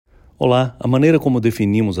Olá, a maneira como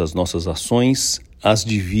definimos as nossas ações as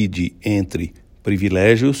divide entre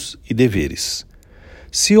privilégios e deveres.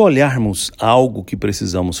 Se olharmos algo que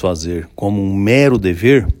precisamos fazer como um mero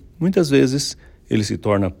dever, muitas vezes ele se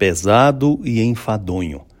torna pesado e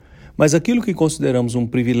enfadonho. Mas aquilo que consideramos um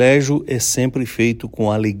privilégio é sempre feito com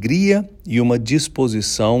alegria e uma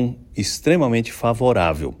disposição extremamente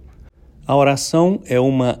favorável. A oração é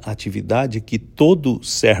uma atividade que todo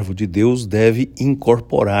servo de Deus deve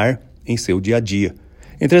incorporar em seu dia a dia.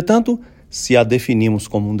 Entretanto, se a definimos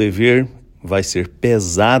como um dever, vai ser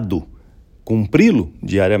pesado cumpri-lo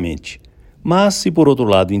diariamente. Mas se por outro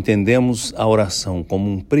lado entendemos a oração como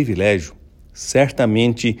um privilégio,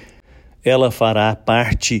 certamente ela fará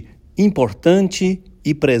parte importante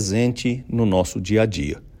e presente no nosso dia a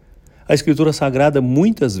dia. A Escritura Sagrada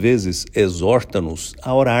muitas vezes exorta-nos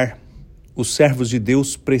a orar. Os servos de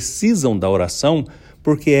Deus precisam da oração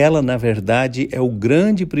porque ela, na verdade, é o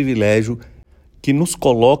grande privilégio que nos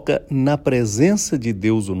coloca na presença de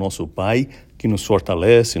Deus, o nosso Pai, que nos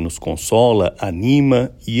fortalece, nos consola,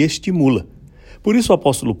 anima e estimula. Por isso o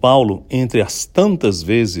apóstolo Paulo, entre as tantas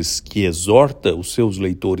vezes que exorta os seus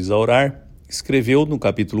leitores a orar, escreveu no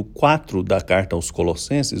capítulo 4 da carta aos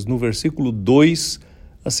Colossenses, no versículo 2,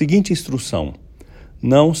 a seguinte instrução: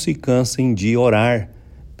 não se cansem de orar,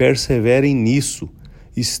 perseverem nisso,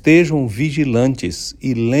 estejam vigilantes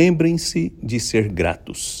e lembrem-se de ser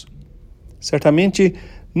gratos. Certamente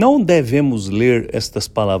não devemos ler estas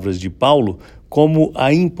palavras de Paulo como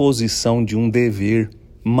a imposição de um dever,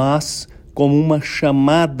 mas como uma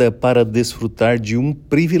chamada para desfrutar de um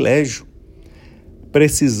privilégio.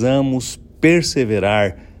 Precisamos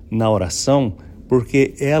perseverar na oração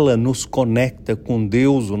porque ela nos conecta com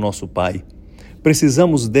Deus, o nosso Pai.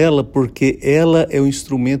 Precisamos dela porque ela é o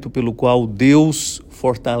instrumento pelo qual Deus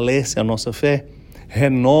fortalece a nossa fé,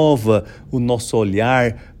 renova o nosso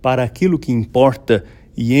olhar para aquilo que importa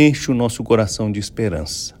e enche o nosso coração de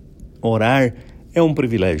esperança. Orar é um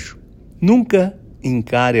privilégio. Nunca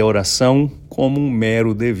encare a oração como um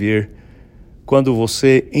mero dever. Quando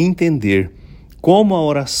você entender como a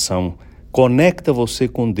oração conecta você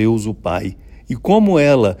com Deus, o Pai, e como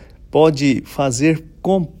ela pode fazer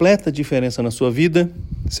completa diferença na sua vida,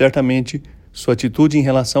 certamente sua atitude em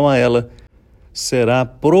relação a ela será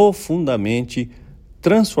profundamente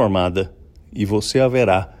transformada e você a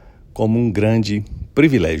verá como um grande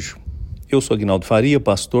privilégio. Eu sou Aguinaldo Faria,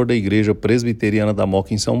 pastor da Igreja Presbiteriana da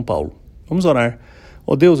Moca em São Paulo. Vamos orar.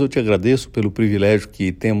 Ó Deus, eu te agradeço pelo privilégio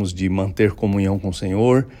que temos de manter comunhão com o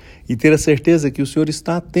Senhor e ter a certeza que o Senhor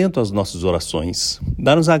está atento às nossas orações.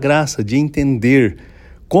 Dá-nos a graça de entender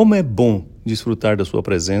como é bom desfrutar da sua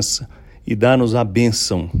presença e dá-nos a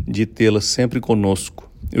bênção de tê-la sempre conosco.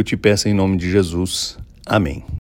 Eu te peço em nome de Jesus. Amém.